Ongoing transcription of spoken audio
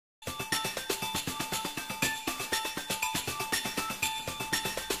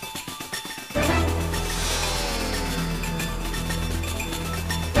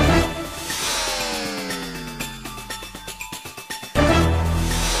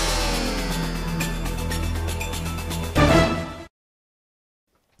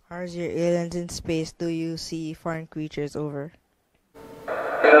Mars, your aliens in space, do you see foreign creatures? Over.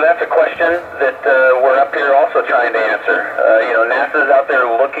 That's a question that we're up here also trying to answer. NASA's out there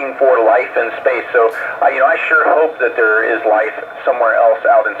looking for life in space, so I sure hope that there is life somewhere else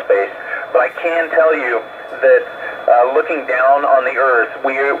out in space. But I can tell you that looking down on the Earth,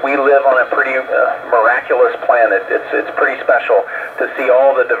 we live on a pretty miraculous planet. It's pretty special to see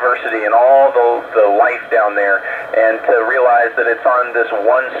all the diversity and all the life down there, and to realize that it's on this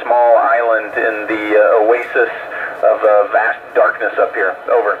one small island in the oasis of vast darkness up here.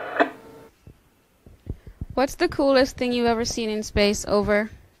 Over. What's the coolest thing you've ever seen in space? Over.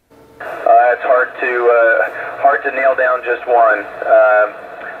 It's hard to nail down just one.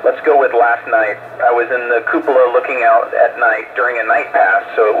 Let's go with last night. I was in the cupola looking out at night during a night pass,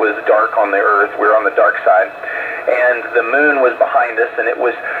 so it was dark on the Earth. We were on the dark side. And the moon was behind us, and it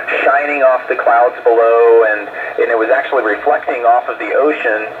was shining off the clouds below, and it was actually reflecting off of the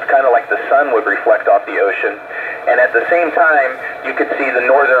ocean, kind of like the sun would reflect off the ocean. And at the same time, you could see the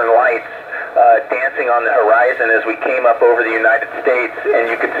northern lights dancing on the horizon as we came up over the United States, and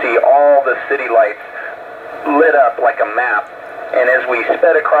you could see all the city lights lit up like a map. And as we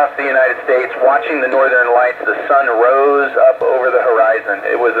sped across the United States, watching the northern lights, the sun rose up over the horizon.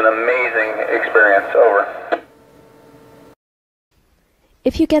 It was an amazing experience. Over.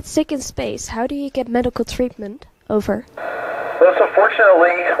 If you get sick in space, how do you get medical treatment? Over. Well, so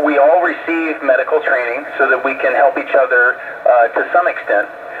fortunately, we all receive medical training so that we can help each other to some extent.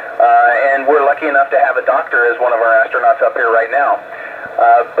 And we're lucky enough to have a doctor as one of our astronauts up here right now.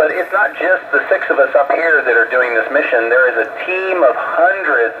 But it's not just the 6 of us up here that are doing this mission. There is a team of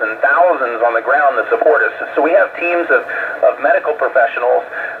hundreds and thousands on the ground that support us. So we have teams of medical professionals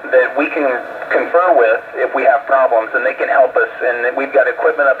that we can confer with if we have problems, and they can help us. And we've got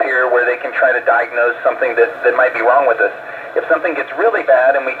equipment up here where they can try to diagnose something that might be wrong with us. If something gets really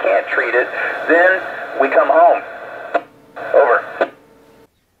bad and we can't treat it, then we come home. Over.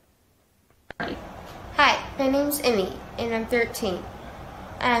 Hi, my name's Emmy, and I'm 13.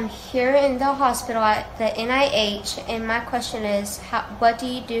 I'm here in the hospital at the NIH, and my question is, what do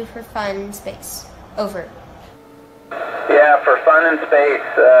you do for fun in space? Over. Yeah, for fun in space,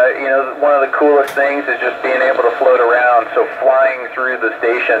 one of the coolest things is just being able to float around. So flying through the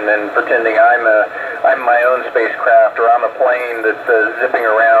station and pretending I'm my own spacecraft, or I'm a plane that's zipping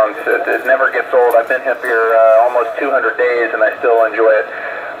around. It never gets old. I've been up here almost 200 days, and I still enjoy it.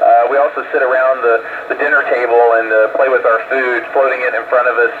 We also sit around the dinner table and play with our food, floating it in front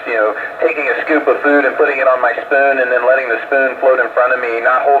of us, taking a scoop of food and putting it on my spoon, and then letting the spoon float in front of me,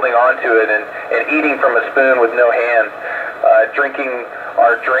 not holding on to it, and eating from a spoon with no hands, drinking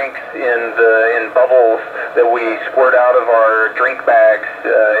our drinks in bubbles that we squirt out of our drink bags.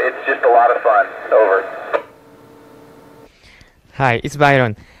 It's just a lot of fun. Over. Hi, it's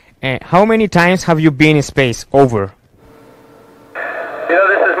Byron. How many times have you been in space? Over.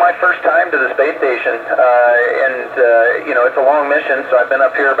 This is my first time to the space station, and it's a long mission, so I've been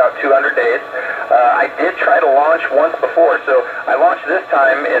up here about 200 days. I did try to launch once before, so I launched this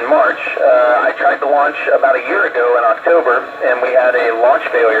time in March. I tried to launch about a year ago in October, and we had a launch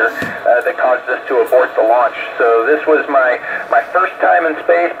failure that caused us to abort the launch. So this was my first time in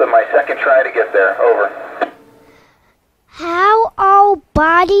space, but my second try to get there. Over. How are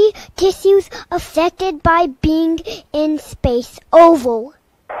body tissues affected by being in space? Over.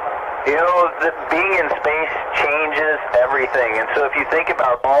 Being in space changes everything. And so if you think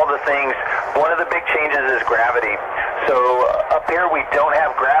about all the things, one of the big changes is gravity. So up here we don't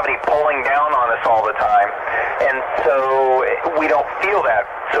have gravity pulling down on us all the time. And so we don't feel that.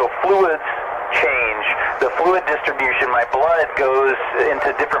 So fluids change. The fluid distribution, my blood goes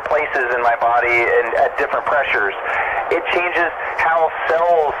into different places in my body and at different pressures. It changes how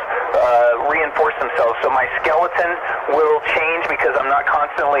cells reinforce themselves. So my skeleton will change because I'm not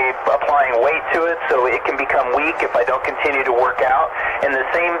constantly applying weight to it, so it can become weak if I don't continue to work out. And the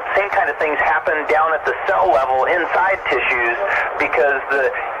same kind of things happen down at the cell level inside tissues, because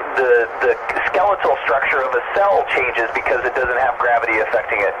the skeletal structure of a cell changes because it doesn't have gravity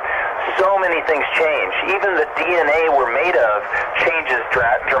affecting it. So many things change. Even the DNA we're made of changes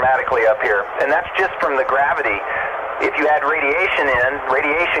dramatically up here. And that's just from the gravity. If you add radiation in,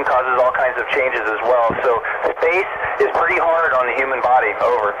 radiation causes all kinds of changes as well. So space is pretty hard on the human body.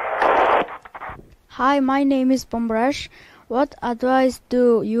 Over. Hi, my name is Bombrash. What advice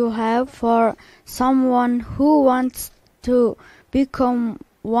do you have for someone who wants to become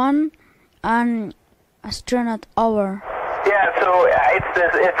an astronaut? Over. Yeah, so it's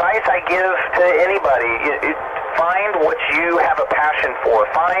the advice I give to anybody. Find what you have a passion for.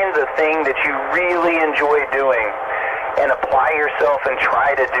 Find the thing that you really enjoy doing. and apply yourself and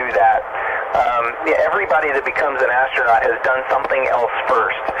try to do that. Everybody that becomes an astronaut has done something else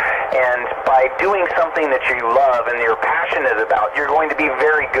first. And by doing something that you love and you're passionate about, you're going to be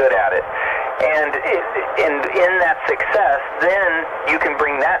very good at it. And in that success, then you can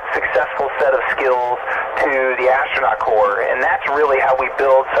bring that successful set of skills to the astronaut corps. And that's really how we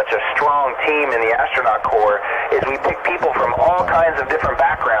build such a strong team in the astronaut corps, is we pick people from all kinds of different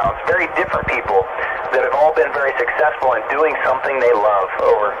backgrounds, very different people that have all been very successful in doing something they love.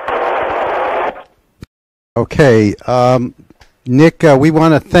 Over. Okay. Nick, we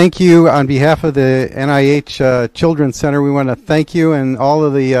want to thank you on behalf of the NIH Children's Center. We want to thank you, and all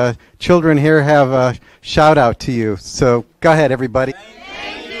of the children here have a shout out to you. So go ahead, everybody.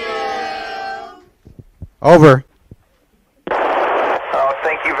 Thank you. Over. Oh,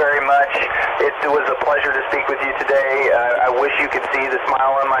 thank you very much. It was a pleasure to speak with you today. I wish you could see the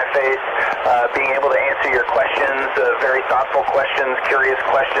smile on my face, being able to answer your questions, very thoughtful questions, curious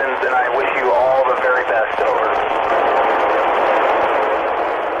questions, and I wish you all the very best.